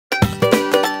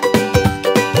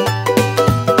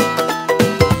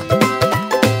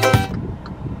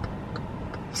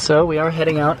So we are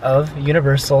heading out of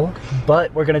Universal,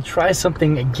 but we're gonna try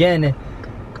something again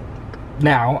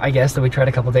now, I guess, that we tried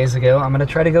a couple days ago. I'm gonna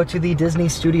try to go to the Disney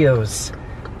Studios,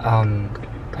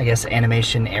 I guess,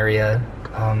 animation area,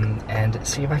 and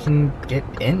see if I can get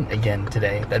in again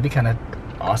today. That'd be kind of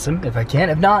awesome if I can.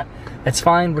 If not, that's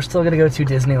fine. We're still gonna go to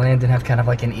Disneyland and have kind of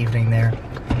like an evening there.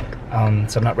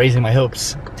 So I'm not raising my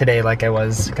hopes today like I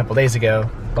was a couple days ago,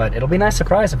 but it'll be a nice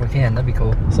surprise if we can. That'd be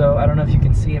cool. So I don't know if you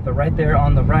can see it, but right there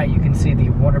on the right, you can see the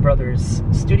Warner Brothers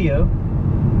studio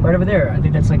right over there. I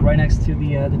think that's like right next to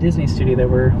the Disney studio that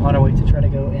we're on our way to try to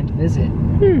go and visit.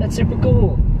 That's super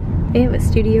cool. They have a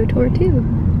studio tour too.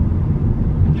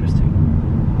 Interesting.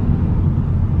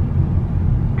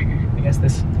 I guess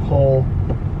this whole,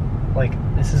 like,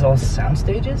 this is all sound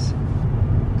stages?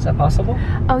 Is that possible?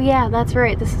 Oh yeah, that's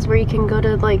right. This is where you can go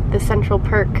to like the Central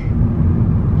Park. You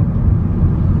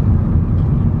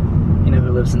know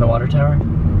who lives in the water tower?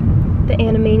 The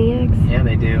Animaniacs. Yeah,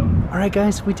 they do. Alright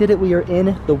guys, we did it. We are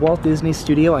in the Walt Disney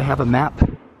Studio. I have a map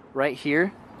right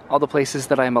here. All the places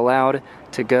that I'm allowed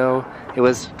to go. It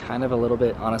was kind of a little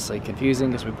bit, honestly,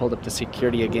 confusing because we pulled up to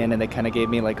security again and they kind of gave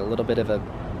me like a little bit of a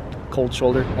cold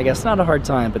shoulder. I guess not a hard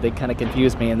time, but they kind of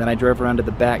confused me, and then I drove around to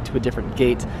the back to a different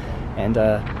gate. And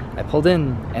I pulled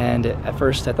in, and at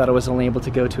first I thought I was only able to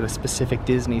go to a specific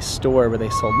Disney store where they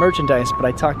sold merchandise, but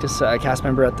I talked to a cast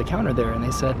member at the counter there, and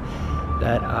they said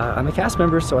that I'm a cast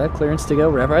member, so I have clearance to go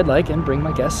wherever I'd like and bring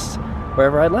my guests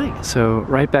wherever I'd like. So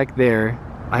right back there,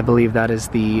 I believe that is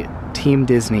the Team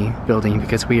Disney building,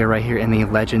 because we are right here in the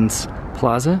Legends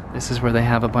Plaza. This is where they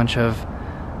have a bunch of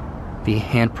the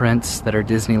handprints that are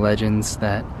Disney legends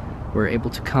that were able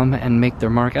to come and make their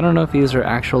mark. I don't know if these are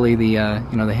actually the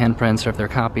you know, the handprints, or if they're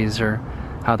copies, or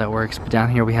how that works. But down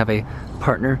here we have a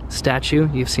partner statue.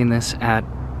 You've seen this at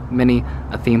many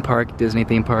a theme park, Disney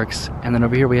theme parks. And then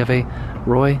over here we have a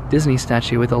Roy Disney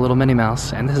statue with a little Minnie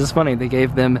Mouse. And this is funny, they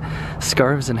gave them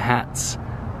scarves and hats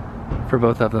for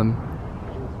both of them.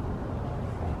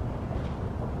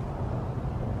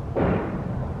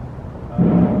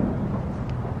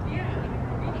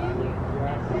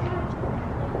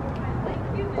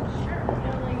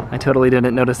 I totally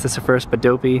didn't notice this at first, but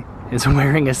Dopey is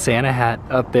wearing a Santa hat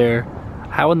up there.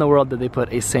 How in the world did they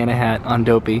put a Santa hat on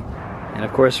Dopey? And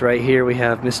of course right here we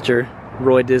have Mr.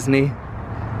 Roy Disney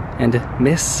and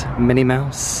Miss Minnie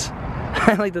Mouse.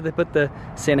 I like that they put the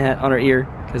Santa hat on her ear,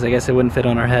 because I guess it wouldn't fit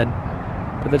on her head.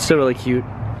 But that's still really cute.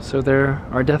 So there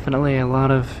are definitely a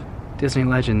lot of Disney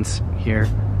legends here.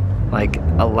 Like,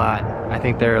 a lot. I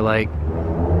think there are like,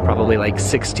 probably like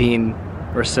 16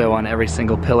 or so on every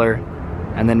single pillar,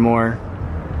 and then more.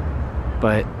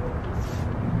 But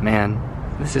man,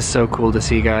 this is so cool to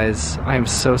see, guys. I am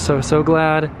so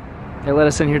glad they let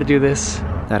us in here to do this.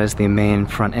 That is the main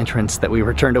front entrance that we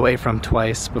were turned away from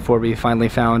twice before we finally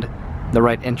found the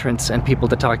right entrance and people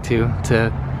to talk to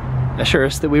assure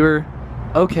us that we were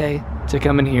okay to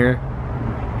come in here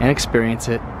and experience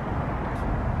it.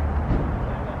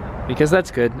 Because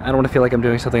that's good. I don't want to feel like I'm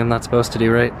doing something I'm not supposed to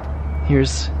do, right?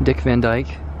 Here's Dick Van Dyke,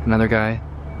 another guy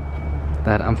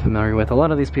that I'm familiar with. A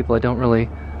lot of these people I don't really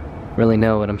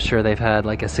know, but I'm sure they've had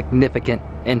like a significant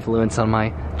influence on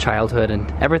my childhood and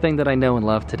everything that I know and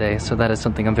love today. So that is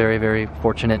something I'm very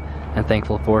fortunate and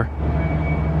thankful for.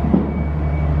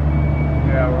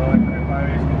 Yeah, we're like right by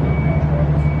these moving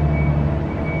trucks.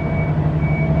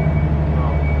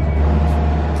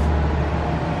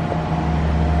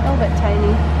 A little bit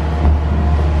tiny.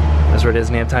 Does Walt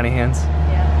Disney have tiny hands?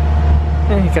 Yeah.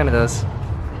 Yeah, he kind of does.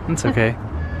 It's okay.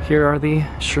 Here are the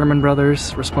Sherman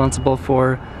Brothers, responsible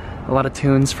for a lot of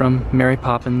tunes from Mary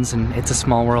Poppins and It's a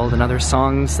Small World and other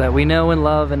songs that we know and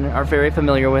love and are very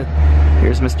familiar with.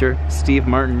 Here's Mr. Steve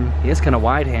Martin. He has kind of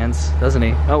wide hands, doesn't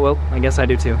he? Oh well, I guess I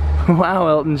do too. Wow,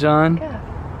 Elton John.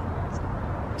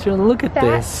 Yeah. So look at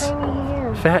this. Tiny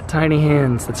hands. Fat, tiny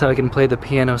hands. That's how he can play the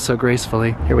piano so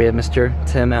gracefully. Here we have Mr.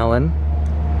 Tim Allen.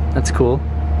 That's cool.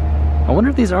 I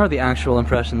wonder if these are the actual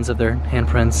impressions of their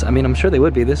handprints. I mean, I'm sure they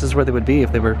would be. This is where they would be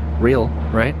if they were real,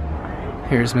 right?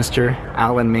 Here's Mr.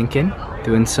 Alan Menken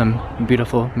doing some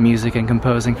beautiful music and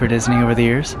composing for Disney over the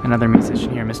years. Another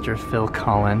musician here, Mr. Phil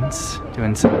Collins,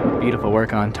 doing some beautiful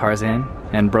work on Tarzan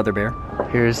and Brother Bear.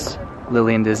 Here's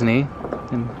Lillian Disney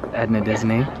and Edna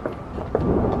Disney.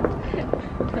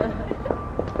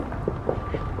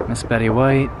 Miss Betty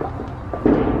White,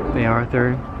 Bay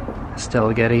Arthur,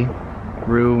 Estelle Getty,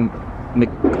 Rue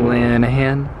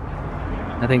McClanahan.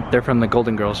 I think they're from the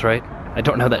Golden Girls, right? I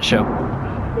don't know that show.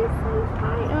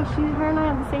 Her and I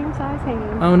have the same size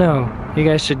hands. Oh no, you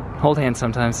guys should hold hands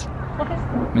sometimes.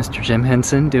 Mr. Jim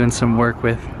Henson doing some work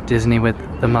with Disney with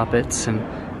the Muppets and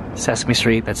Sesame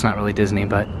Street. That's not really Disney,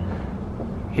 but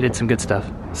he did some good stuff.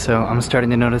 So I'm starting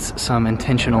to notice some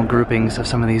intentional groupings of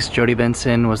some of these. Jodie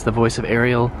Benson was the voice of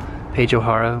Ariel. Paige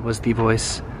O'Hara was the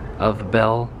voice of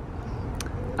Belle.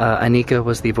 Anika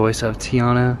was the voice of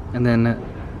Tiana. And then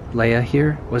Leia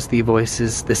here was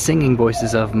the singing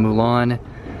voices of Mulan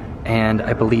and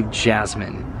I believe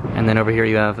Jasmine. And then over here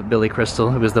you have Billy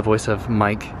Crystal, who was the voice of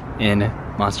Mike in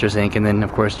Monsters Inc. And then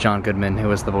of course John Goodman, who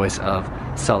was the voice of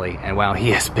Sully. And wow, he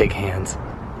has big hands.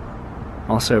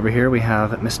 Also over here we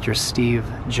have Mr. Steve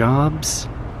Jobs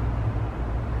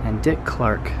and Dick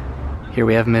Clark. Here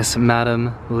we have Miss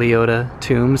Madame Leota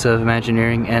Toombs of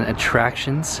Imagineering and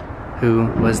Attractions, who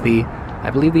was I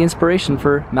believe the inspiration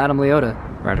for Madame Leota.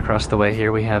 Right across the way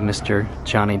here we have Mr.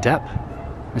 Johnny Depp,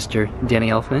 Mr. Danny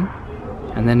Elfman,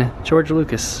 and then George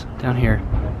Lucas down here.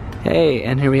 Hey,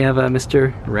 and here we have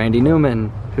Mr. Randy Newman,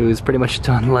 who's pretty much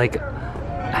done like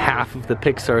half of the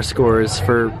Pixar scores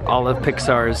for all of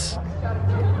Pixar's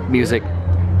music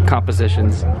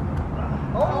compositions.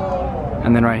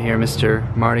 And then right here,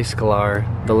 Mr. Marty Sklar,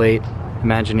 the late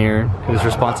Imagineer, who's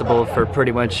responsible for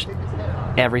pretty much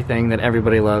everything that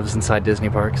everybody loves inside Disney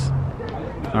parks.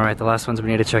 Alright, the last ones we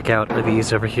need to check out are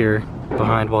these over here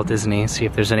behind Walt Disney, see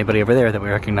if there's anybody over there that we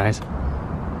recognize.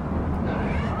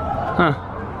 Huh,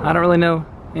 I don't really know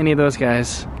any of those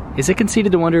guys. Is it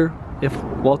conceited to wonder if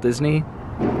Walt Disney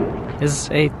is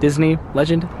a Disney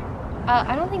legend?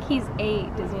 I don't think he's a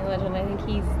Disney legend, I think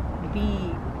he's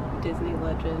the Disney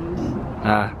legend.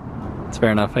 It's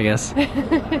fair enough, I guess.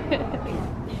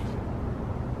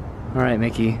 Alright,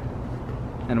 Mickey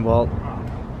and Walt,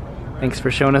 thanks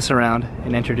for showing us around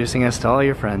and introducing us to all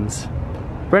your friends.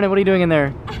 Brennan, what are you doing in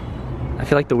there? I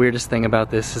feel like the weirdest thing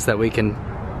about this is that we can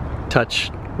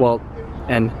touch Walt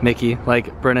and Mickey.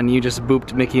 Like, Brennan, you just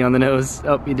booped Mickey on the nose.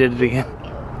 Oh, you did it again.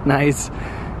 Nice.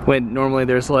 When normally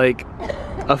there's like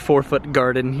a 4-foot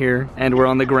garden here and we're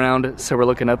on the ground, so we're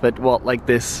looking up at Walt like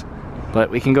this. But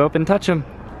we can go up and touch him.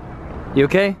 You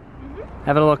okay? Mm-hmm.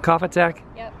 Having a little cough attack?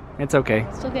 Yep. It's okay.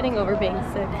 Still getting over being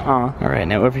sick. Aw. Alright,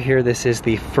 now over here this is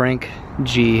the Frank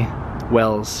G.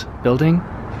 Wells building.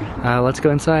 Let's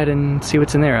go inside and see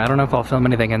what's in there. I don't know if I'll film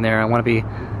anything in there. I want to be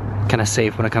kind of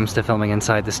safe when it comes to filming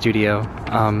inside the studio.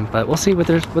 But we'll see what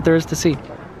there is to see.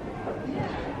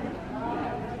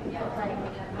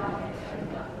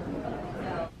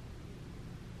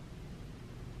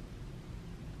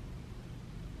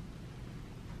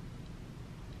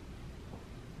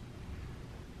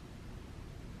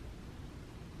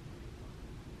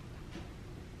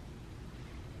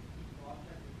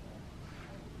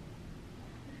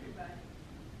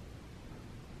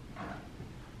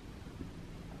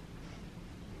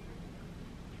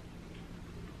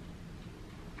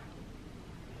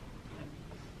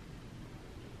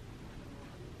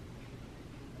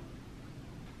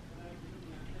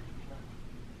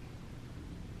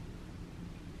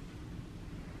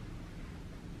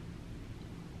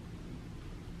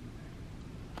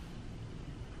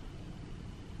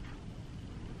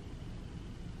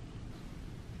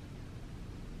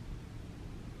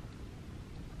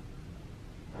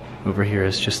 Over here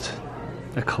is just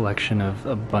a collection of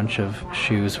a bunch of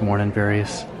shoes worn in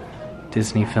various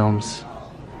Disney films.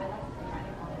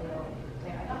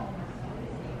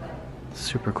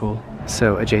 Super cool.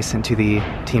 So adjacent to the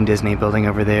Team Disney building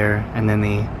over there, and then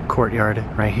the courtyard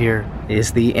right here,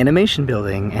 is the animation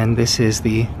building, and this is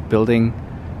the building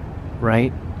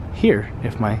right here,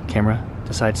 if my camera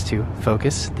decides to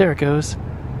focus. There it goes.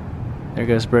 There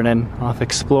goes Brennan off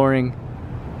exploring.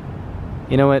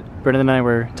 You know what Brennan and I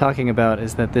were talking about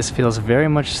is that this feels very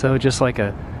much so just like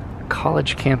a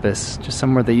college campus, just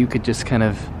somewhere that you could just kind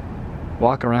of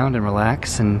walk around and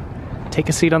relax and take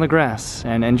a seat on the grass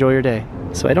and enjoy your day.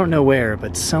 So I don't know where,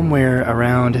 but somewhere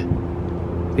around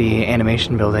the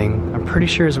animation building, I'm pretty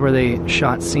sure is where they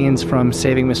shot scenes from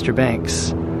Saving Mr.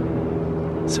 Banks.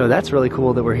 So that's really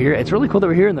cool that we're here. It's really cool that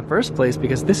we're here in the first place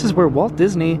because this is where Walt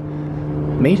Disney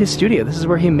made his studio. This is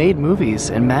where he made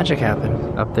movies and magic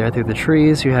happen. Up there through the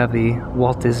trees you have the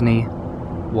Walt Disney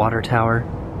water tower.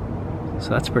 So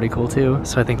that's pretty cool too.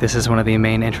 So I think this is one of the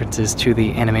main entrances to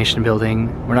the animation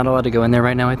building. We're not allowed to go in there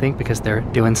right now, I think, because they're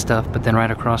doing stuff, but then right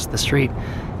across the street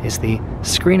is the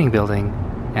screening building.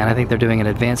 And I think they're doing an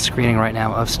advanced screening right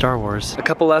now of Star Wars. A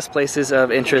couple last places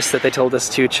of interest that they told us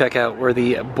to check out were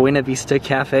the Buena Vista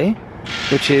Cafe,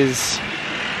 which is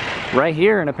right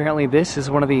here, and apparently this is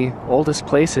one of the oldest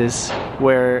places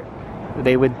where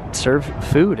they would serve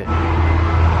food.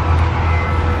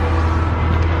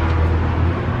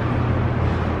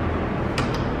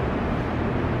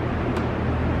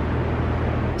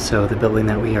 So the building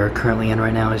that we are currently in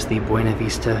right now is the Buena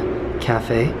Vista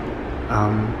Cafe.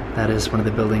 That is one of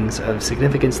the buildings of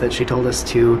significance that she told us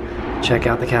to check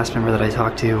out. The cast member that I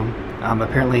talked to.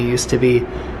 Apparently it used to be,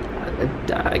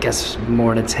 I guess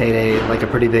more in its heyday, like a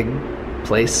pretty big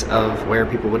place of where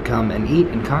people would come and eat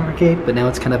and congregate, but now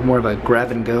it's kind of more of a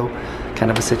grab and go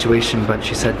kind of a situation. But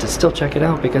she said to still check it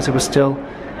out because it was still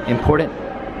important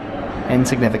and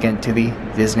significant to the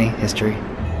Disney history.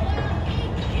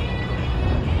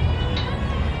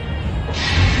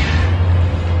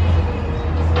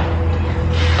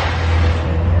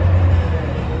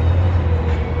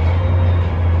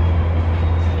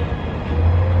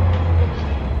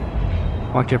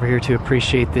 Walked over here to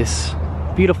appreciate this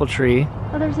beautiful tree.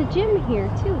 Oh, there's a gym here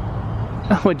too.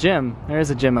 Oh, a gym. There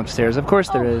is a gym upstairs. Of course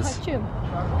there is. A gym.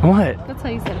 What? That's how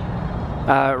you said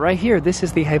it. Right here, this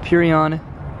is the Hyperion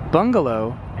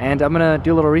Bungalow, and I'm gonna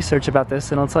do a little research about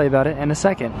this and I'll tell you about it in a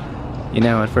second. You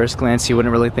know, at first glance you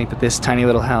wouldn't really think that this tiny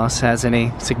little house has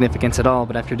any significance at all,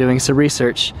 but after doing some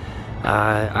research,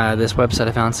 this website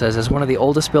I found says, as one of the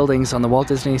oldest buildings on the Walt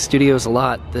Disney Studios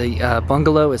lot, the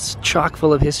bungalow is chock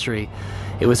full of history.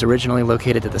 It was originally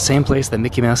located at the same place that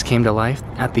Mickey Mouse came to life,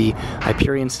 at the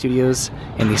Hyperion Studios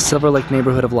in the Silver Lake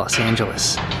neighborhood of Los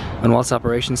Angeles. When Walt's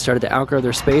operations started to outgrow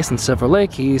their space in Silver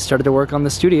Lake, he started to work on the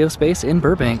studio space in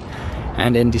Burbank.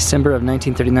 And in December of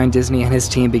 1939, Disney and his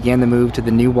team began the move to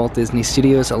the new Walt Disney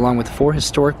Studios, along with 4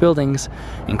 historic buildings,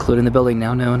 including the building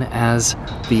now known as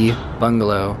the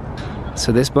Bungalow.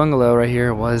 So this bungalow right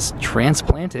here was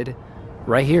transplanted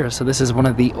right here. So this is one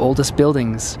of the oldest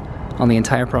buildings on the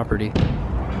entire property.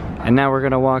 And now we're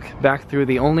gonna walk back through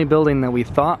the only building that we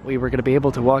thought we were gonna be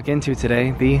able to walk into today,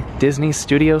 the Disney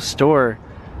Studio store.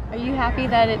 Are you happy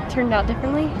that it turned out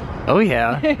differently? Oh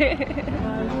yeah.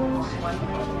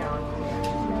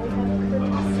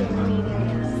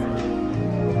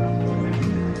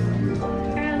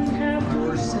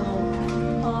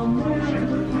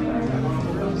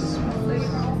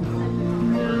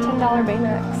 $10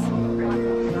 Baymax.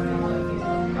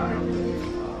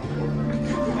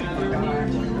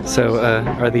 So,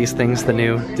 are these things the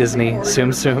new Disney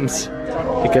Tsum Tsums?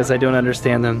 Because I don't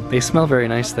understand them. They smell very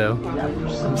nice though.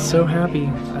 I'm so happy.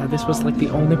 This was like the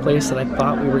only place that I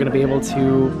thought we were going to be able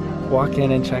to walk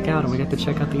in and check out, and we got to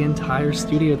check out the entire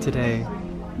studio today.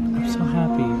 I'm so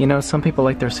happy. You know, some people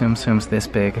like their Tsum Tsums this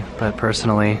big, but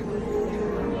personally,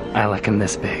 I like them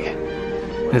this big.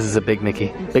 This is a big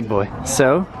Mickey, big boy.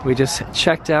 So, we just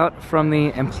checked out from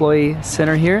the employee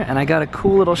center here, and I got a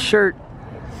cool little shirt.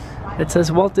 It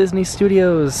says Walt Disney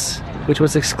Studios, which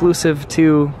was exclusive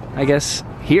to, I guess,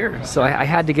 here. So I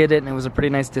had to get it, and it was a pretty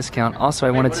nice discount. Also,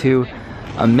 I wanted to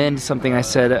amend something I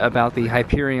said about the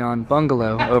Hyperion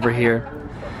Bungalow over here.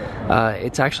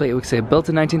 It would say built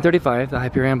in 1935, the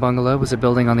Hyperion Bungalow was a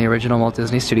building on the original Walt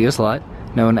Disney Studios lot,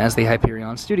 known as the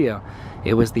Hyperion Studio.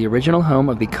 It was the original home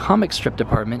of the comic strip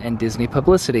department and Disney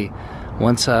publicity.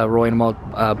 Once Roy and Walt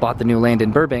bought the new land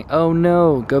in Burbank, oh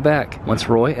no, go back. Once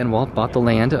Roy and Walt bought the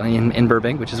land in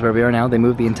Burbank, which is where we are now, they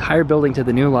moved the entire building to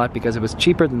the new lot because it was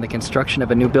cheaper than the construction of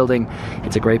a new building.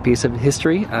 It's a great piece of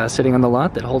history sitting on the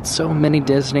lot that holds so many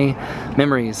Disney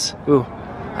memories. Ooh.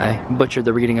 I butchered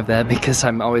the reading of that because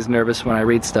I'm always nervous when I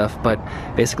read stuff, but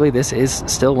basically this is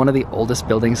still one of the oldest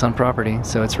buildings on property,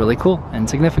 so it's really cool and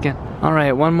significant.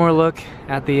 Alright, one more look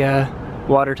at the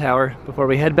water tower before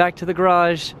we head back to the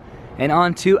garage and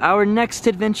on to our next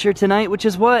adventure tonight, which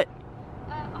is what?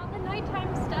 All the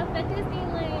nighttime stuff at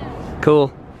Disneyland.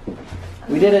 Cool.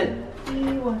 We did it.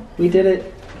 We did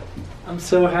it. I'm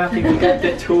so happy we got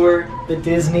to tour the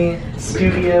Disney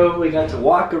studio. We got to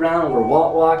walk around where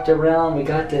Walt walked around. We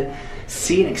got to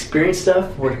see and experience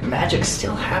stuff where magic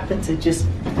still happens. It just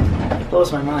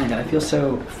blows my mind. I feel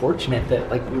so fortunate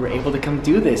that we were able to come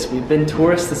do this. We've been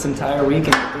tourists this entire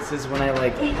weekend. This is when I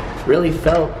really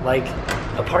felt like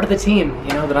a part of the team,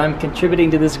 you know, that I'm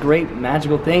contributing to this great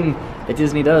magical thing that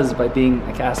Disney does by being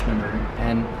a cast member.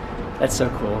 And that's so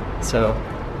cool. So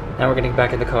now we're getting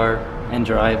back in the car and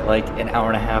drive an hour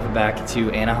and a half back to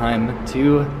Anaheim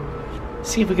to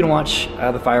see if we can watch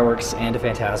the fireworks and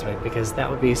Fantasmic, because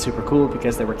that would be super cool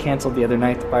because they were canceled the other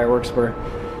night, the fireworks were,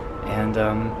 and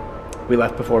we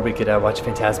left before we could watch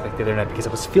Fantasmic the other night because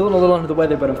I was feeling a little under the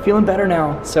weather, but I'm feeling better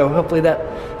now, so hopefully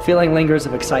that feeling lingers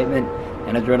of excitement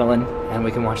and adrenaline, and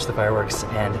we can watch the fireworks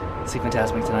and see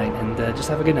Fantasmic tonight and just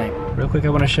have a good night. Real quick, I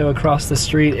want to show across the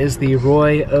street is the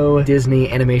Roy O.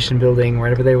 Disney Animation Building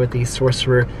right over there with the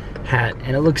sorcerer hat,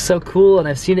 and it looks so cool, and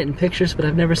I've seen it in pictures but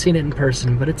I've never seen it in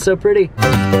person, but it's so pretty.